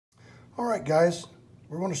All right, guys,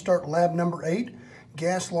 we're going to start lab number 8,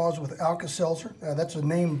 gas laws with Alka-Seltzer. That's a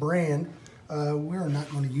name brand. We're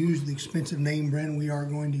not going to use the expensive name brand. We are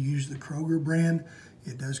going to use the Kroger brand.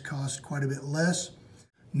 It does cost quite a bit less.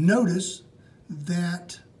 Notice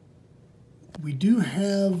that we do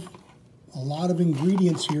have a lot of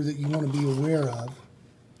ingredients here that you want to be aware of.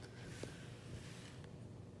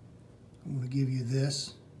 I'm going to give you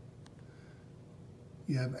this.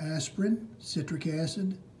 You have aspirin, citric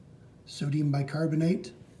acid, sodium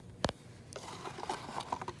bicarbonate.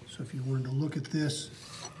 So if you wanted to look at this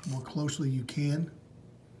more closely, you can.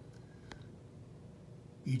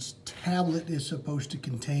 Each tablet is supposed to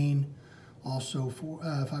contain also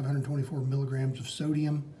 524 milligrams of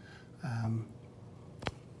sodium.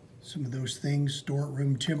 Some of those things store at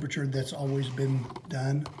room temperature. That's always been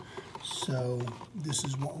done. So this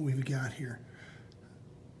is what we've got here.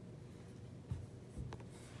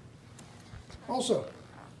 Also,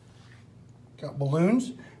 got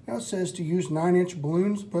balloons. Now it says to use 9-inch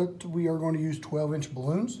balloons, but we are going to use 12-inch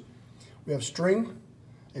balloons. We have string,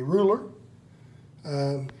 a ruler,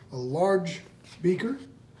 a large beaker.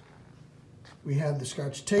 We have the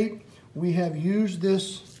Scotch tape. We have used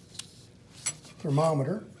this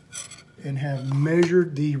thermometer and have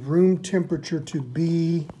measured the room temperature to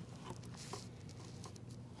be,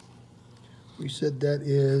 we said that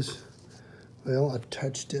is, well, I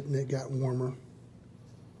touched it and it got warmer.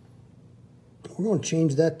 We're going to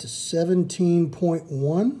change that to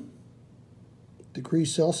 17.1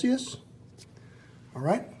 degrees Celsius. All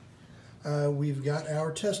right, we've got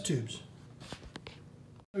our test tubes.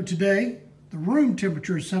 So today, the room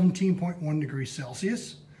temperature is 17.1 degrees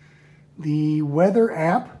Celsius. The weather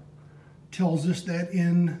app tells us that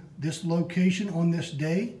in this location on this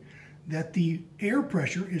day, that the air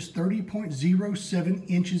pressure is 30.07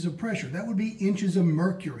 inches of pressure. That would be inches of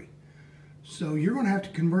mercury. So you're going to have to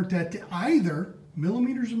convert that to either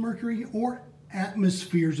millimeters of mercury or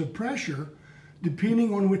atmospheres of pressure,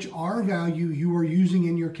 depending on which R value you are using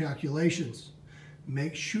in your calculations.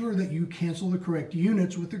 Make sure that you cancel the correct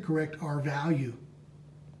units with the correct R value.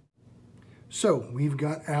 So we've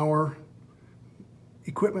got our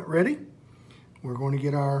equipment ready. We're going to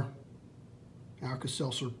get our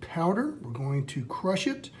Alka-Seltzer powder. We're going to crush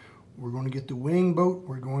it. We're going to get the weighing boat.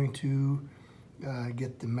 We're going to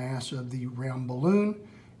get the mass of the round balloon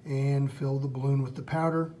and fill the balloon with the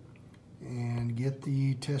powder and get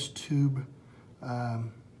the test tube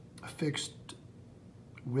affixed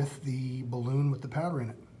with the balloon with the powder in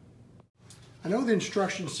it. I know the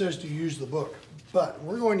instruction says to use the book, but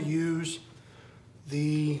we're going to use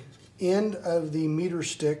the end of the meter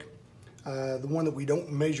stick, the one that we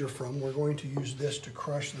don't measure from. We're going to use this to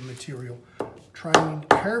crush the material, trying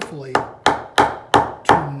carefully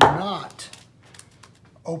to not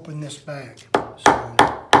open this bag. So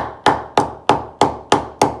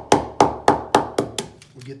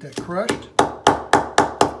we'll get that crushed.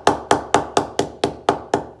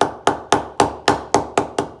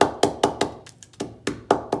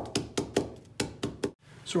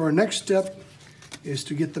 So our next step is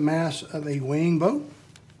to get the mass of a weighing boat.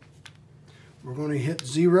 We're going to hit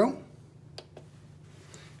 0,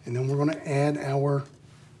 and then we're going to add our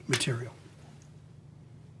material.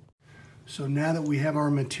 So now that we have our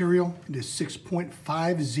material, it is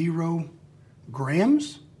 6.50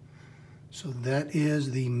 grams. So that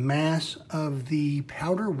is the mass of the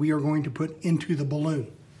powder we are going to put into the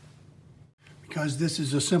balloon. Because this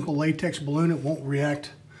is a simple latex balloon, it won't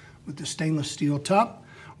react with the stainless steel top.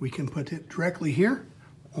 We can put it directly here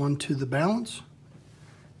onto the balance.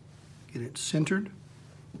 Get it centered.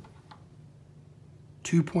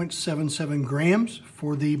 2.77 grams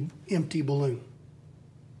for the empty balloon.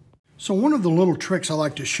 So one of the little tricks I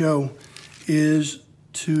like to show is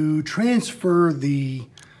to transfer the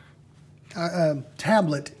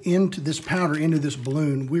tablet into this powder, into this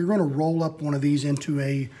balloon. We're going to roll up one of these into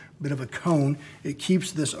a bit of a cone. It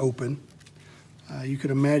keeps this open. You could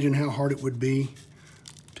imagine how hard it would be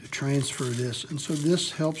to transfer this. And so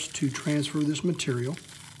this helps to transfer this material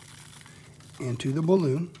into the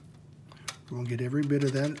balloon. We're going to get every bit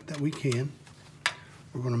of that we can.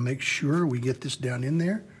 We're going to make sure we get this down in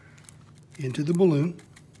there, into the balloon.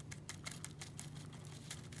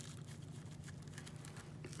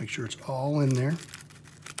 Make sure it's all in there.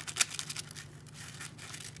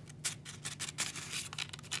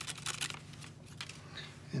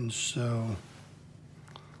 And so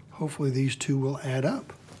hopefully these two will add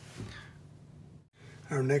up.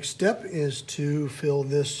 Our next step is to fill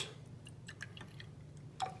this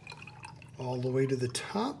all the way to the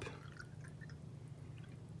top.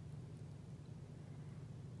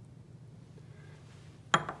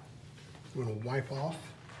 We're going to wipe off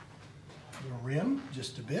the rim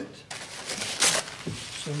just a bit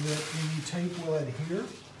so that the tape will adhere.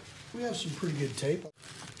 We have some pretty good tape.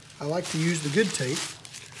 I like to use the good tape,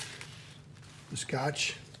 the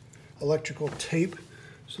Scotch electrical tape,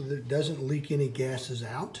 so that it doesn't leak any gases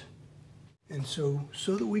out. And so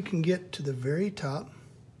that we can get to the very top.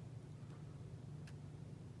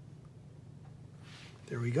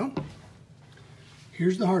 There we go.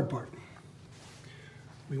 Here's the hard part.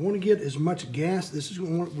 We want to get as much gas.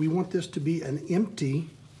 We want this to be an empty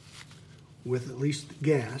with at least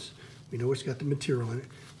gas. We know it's got the material in it.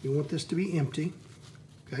 We want this to be empty,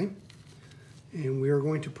 okay? And we are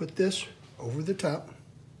going to put this over the top.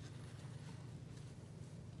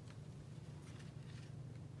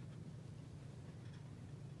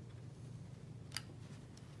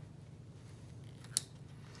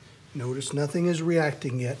 Notice nothing is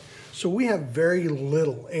reacting yet. So we have very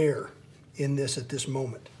little air in this at this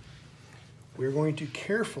moment. We're going to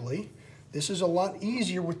carefully, this is a lot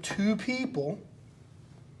easier with two people.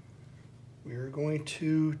 We're going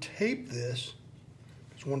to tape this,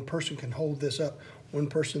 because one person can hold this up, one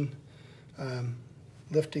person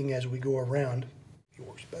lifting as we go around. It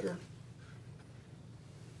works better.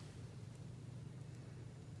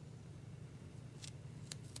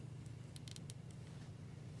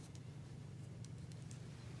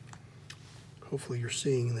 Hopefully you're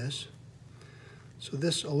seeing this. So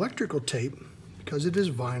this electrical tape, because it is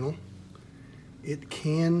vinyl, it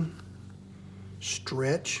can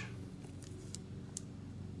stretch.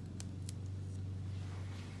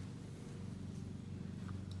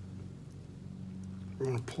 We're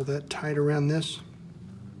going to pull that tight around this.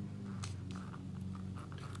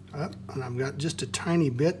 And I've got just a tiny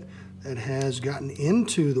bit that has gotten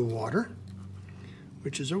into the water,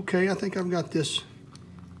 which is okay. I think I've got this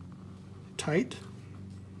tight.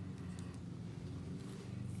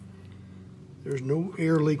 There's no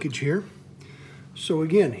air leakage here. So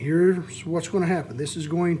again, here's what's going to happen. This is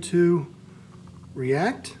going to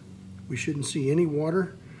react. We shouldn't see any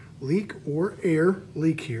water leak or air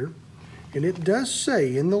leak here. And it does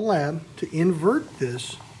say in the lab to invert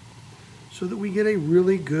this so that we get a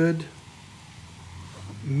really good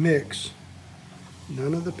mix.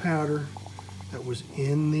 None of the powder that was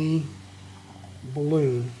in the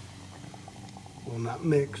balloon will not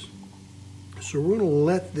mix. So we're going to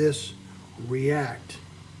let this react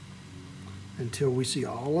until we see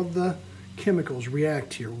all of the chemicals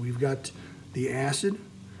react here. We've got the acid,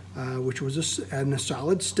 which was in a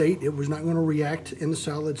solid state. It was not going to react in the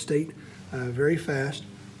solid state very fast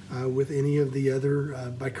with any of the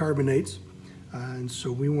other bicarbonates. And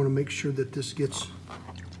so we want to make sure that this gets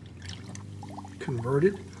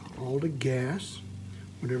converted all to gas.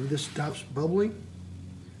 Whenever this stops bubbling,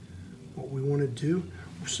 what we want to do,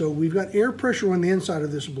 so we've got air pressure on the inside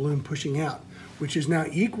of this balloon pushing out, which is now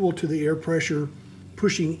equal to the air pressure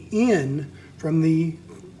pushing in from the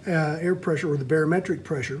air pressure or the barometric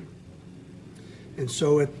pressure. And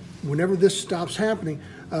so whenever this stops happening,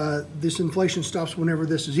 this inflation stops whenever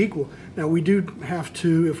this is equal. Now we do have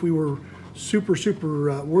to, if we were super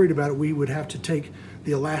worried about it, we would have to take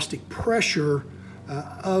the elastic pressure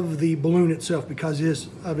of the balloon itself, because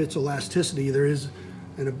of its elasticity. There is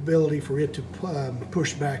an ability for it to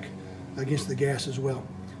push back against the gas as well.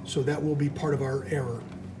 So that will be part of our error.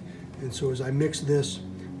 And so as I mix this,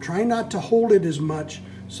 try not to hold it as much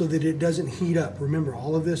so that it doesn't heat up. Remember,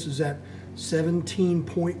 all of this is at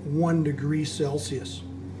 17.1 degrees Celsius.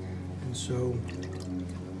 And so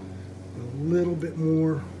a little bit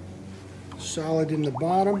more solid in the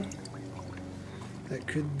bottom. That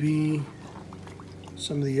could be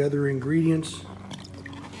some of the other ingredients.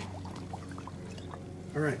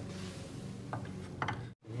 All right,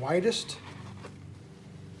 widest.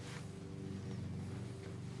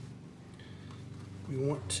 We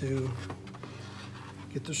want to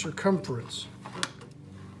get the circumference,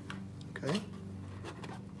 okay?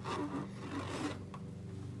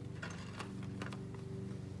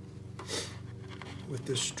 With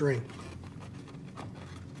this string.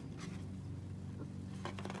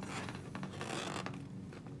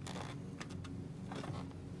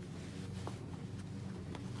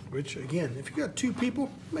 Which, again, if you got two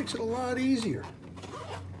people, makes it a lot easier.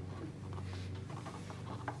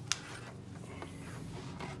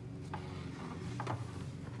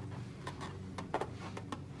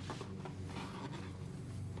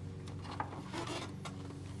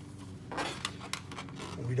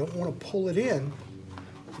 We don't want to pull it in.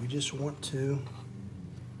 We just want to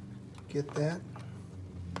get that.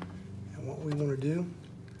 And what we want to do,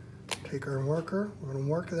 take our marker, we're going to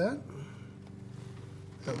mark that.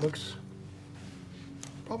 That looks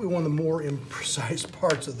probably one of the more imprecise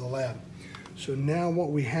parts of the lab. So now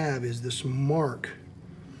what we have is this mark,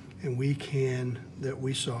 and that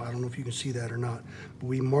we saw, I don't know if you can see that or not, but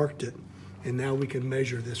we marked it, and now we can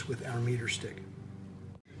measure this with our meter stick.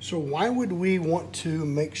 So why would we want to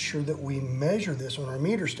make sure that we measure this on our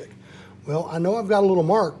meter stick? Well, I know I've got a little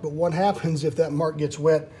mark, but what happens if that mark gets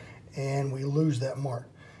wet and we lose that mark?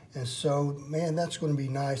 And so, man, that's going to be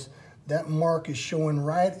nice. That mark is showing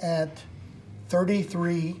right at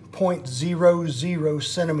 33.00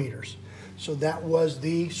 centimeters. So that was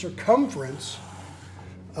the circumference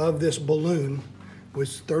of this balloon,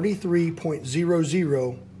 was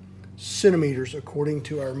 33.00 centimeters according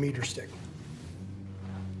to our meter stick.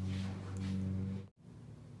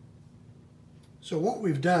 So what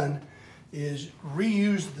we've done is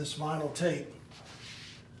reused this vinyl tape.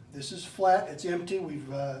 This is flat, it's empty, we've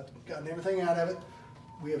gotten everything out of it.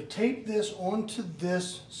 We have taped this onto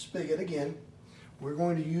this spigot again. We're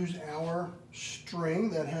going to use our string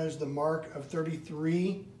that has the mark of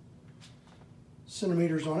 33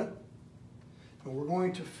 centimeters on it. And we're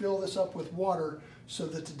going to fill this up with water so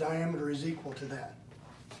that the diameter is equal to that.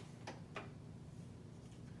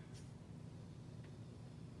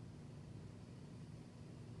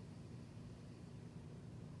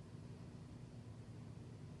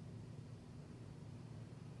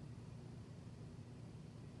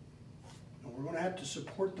 We're going to have to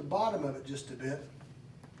support the bottom of it just a bit,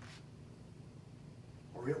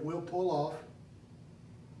 or it will pull off.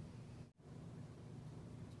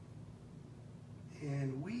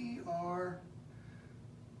 And we are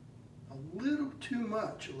a little too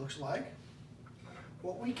much, it looks like.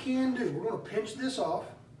 What we can do, we're going to pinch this off.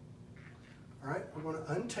 All right, we're going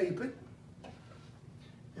to untape it,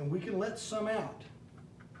 and we can let some out.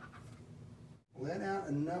 Let out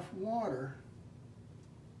enough water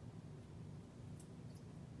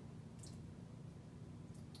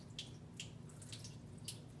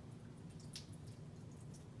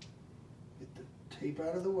tape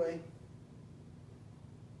out of the way.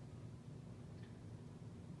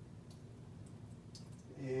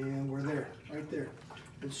 And we're there, right there.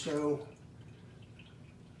 And so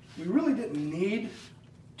we really didn't need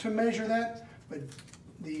to measure that, but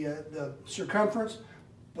the circumference,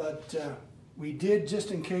 but we did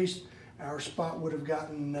just in case our spot would have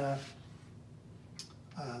gotten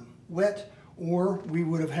wet, or we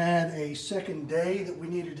would have had a second day that we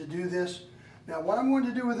needed to do this. Now what I'm going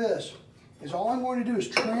to do with this is all I'm going to do is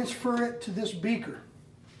transfer it to this beaker.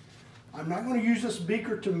 I'm not going to use this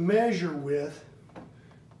beaker to measure with,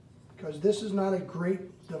 because this is not a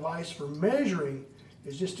great device for measuring.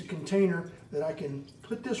 It's just a container that I can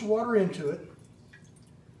put this water into it,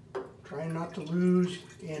 trying not to lose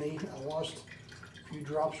any. I lost a few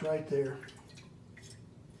drops right there.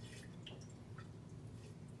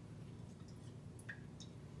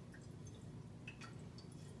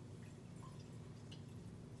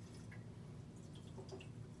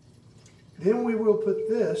 Then we will put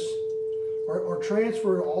this, or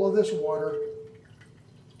transfer all of this water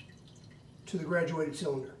to the graduated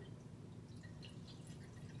cylinder.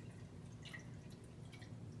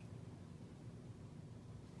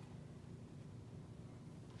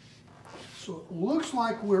 So it looks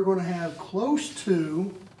like we're going to have close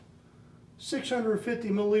to 650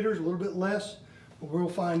 milliliters, a little bit less, but we'll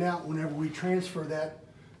find out whenever we transfer that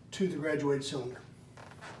to the graduated cylinder.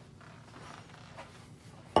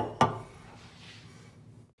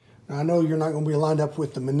 Now, I know you're not going to be lined up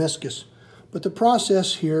with the meniscus, but the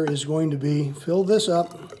process here is going to be fill this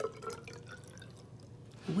up.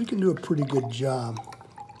 We can do a pretty good job.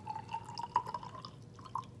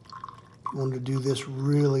 I want to do this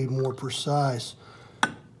really more precise.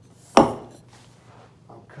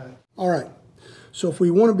 Okay. All right. So if we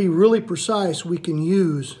want to be really precise, we can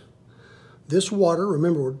use this water.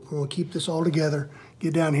 Remember, we're going to keep this all together.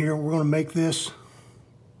 Get down here. We're going to make this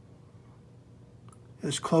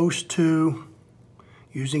as close to,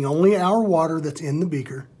 using only our water that's in the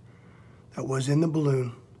beaker, that was in the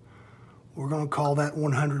balloon. We're going to call that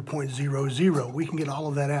 100.00. We can get all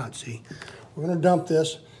of that out, see? We're going to dump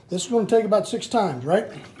this. This is going to take about 6 times, right?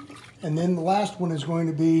 And then the last one is going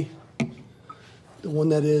to be the one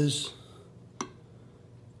that is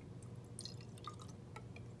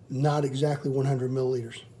not exactly 100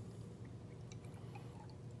 milliliters.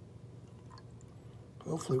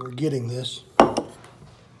 Hopefully we're getting this.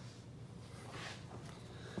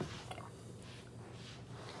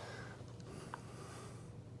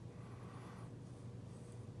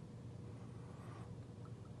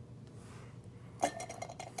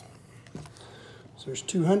 So there's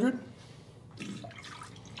 200.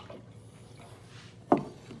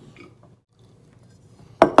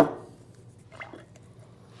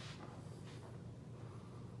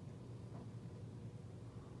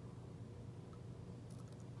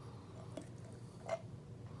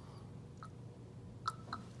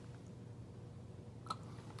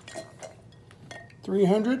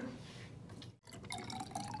 300.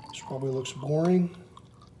 This probably looks boring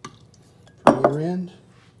from your end.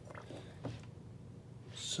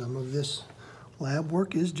 Some of this lab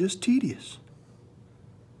work is just tedious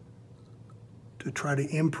to try to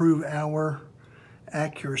improve our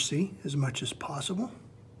accuracy as much as possible.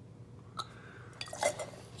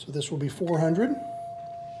 So this will be 400.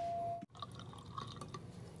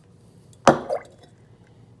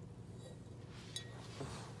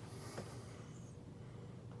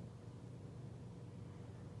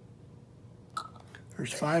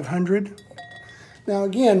 There's 500. Now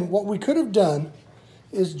again, what we could have done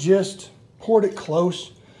is just poured it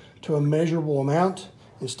close to a measurable amount.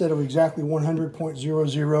 Instead of exactly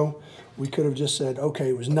 100.00, we could have just said, okay,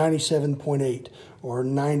 it was 97.8 or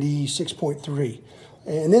 96.3,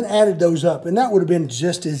 and then added those up. And that would have been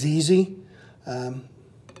just as easy.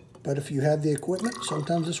 But if you have the equipment,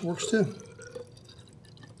 sometimes this works too.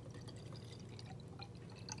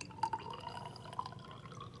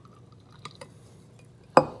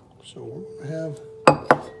 So we're going to have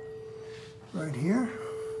right here.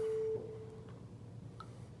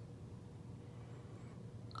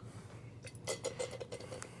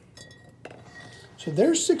 So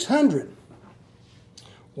there's 600.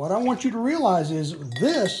 What I want you to realize is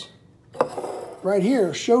this right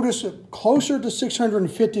here showed us closer to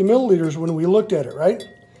 650 milliliters when we looked at it, right?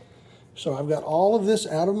 So I've got all of this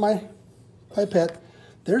out of my pipette.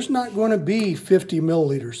 There's not going to be 50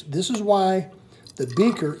 milliliters. This is why the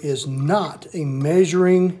beaker is not a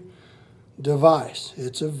measuring device.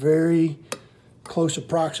 It's a very close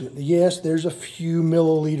approximate. Yes, there's a few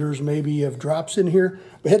milliliters maybe of drops in here,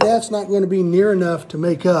 but that's not going to be near enough to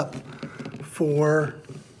make up for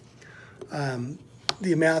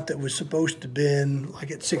the amount that was supposed to have been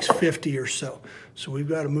like at 650 or so. So we've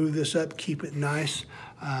got to move this up, keep it nice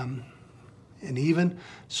and even.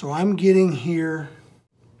 So I'm getting here,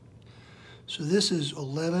 so this is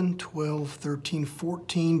 11, 12, 13,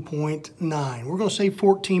 14.9. We're going to say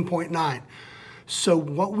 14.9. So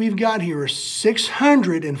what we've got here is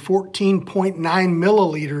 614.9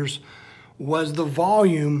 milliliters was the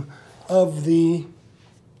volume of the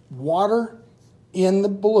water in the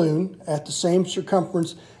balloon at the same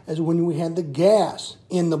circumference as when we had the gas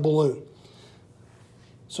in the balloon.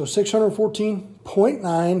 So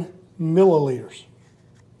 614.9 milliliters.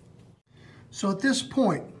 So at this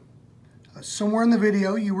point, somewhere in the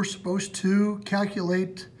video, you were supposed to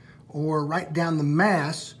calculate or write down the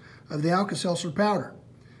mass of the Alka-Seltzer powder.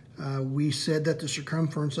 We said that the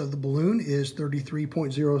circumference of the balloon is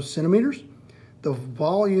 33.0 centimeters. The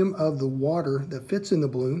volume of the water that fits in the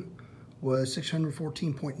balloon was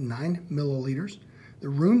 614.9 milliliters. The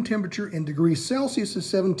room temperature in degrees Celsius is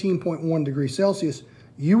 17.1 degrees Celsius.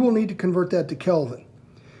 You will need to convert that to Kelvin.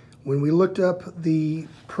 When we looked up the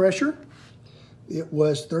pressure, it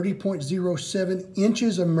was 30.07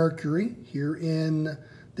 inches of mercury here in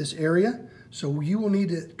this area. So you will need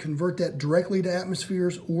to convert that directly to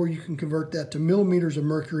atmospheres, or you can convert that to millimeters of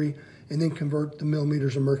mercury and then convert the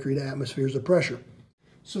millimeters of mercury to atmospheres of pressure.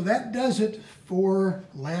 So that does it for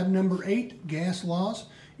lab number 8, gas laws.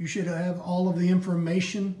 You should have all of the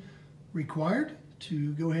information required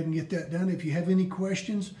to go ahead and get that done. If you have any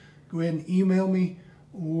questions, go ahead and email me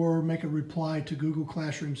or make a reply to Google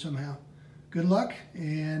Classroom somehow. Good luck,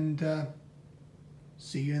 and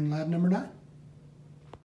see you in lab number 9.